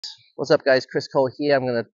What's up, guys? Chris Cole here. I'm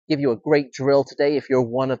going to give you a great drill today if you're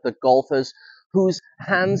one of the golfers whose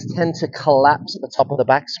hands tend to collapse at the top of the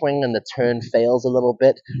backswing and the turn fails a little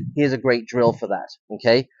bit. Here's a great drill for that,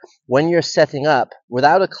 okay? When you're setting up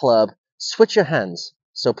without a club, switch your hands.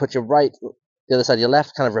 So put your right, the other side of your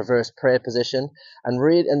left, kind of reverse prayer position, and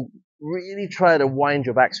really try to wind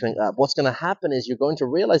your backswing up. What's going to happen is you're going to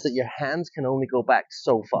realize that your hands can only go back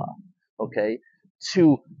so far, okay?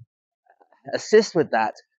 To assist with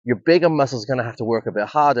that, your bigger muscles are going to have to work a bit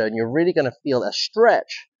harder, and you're really going to feel a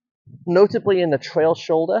stretch, notably in the trail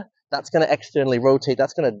shoulder. That's going to externally rotate.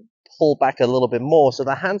 That's going to pull back a little bit more. So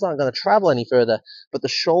the hands aren't going to travel any further, but the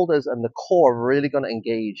shoulders and the core are really going to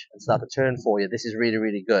engage and start to turn for you. This is really,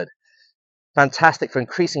 really good. Fantastic for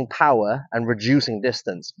increasing power and reducing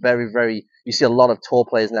distance. You see a lot of tour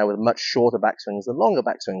players now with much shorter backswings than longer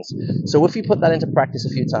backswings. So if you put that into practice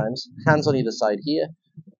a few times, hands on either side here,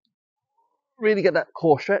 really get that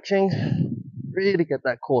core stretching, really get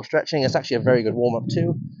that core stretching. It's actually a very good warm-up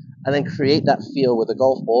too. And then create that feel with the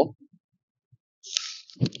golf ball.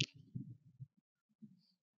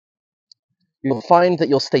 You'll find that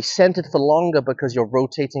you'll stay centered for longer because you're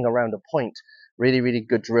rotating around a point. Really, really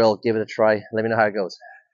good drill. Give it a try. Let me know how it goes.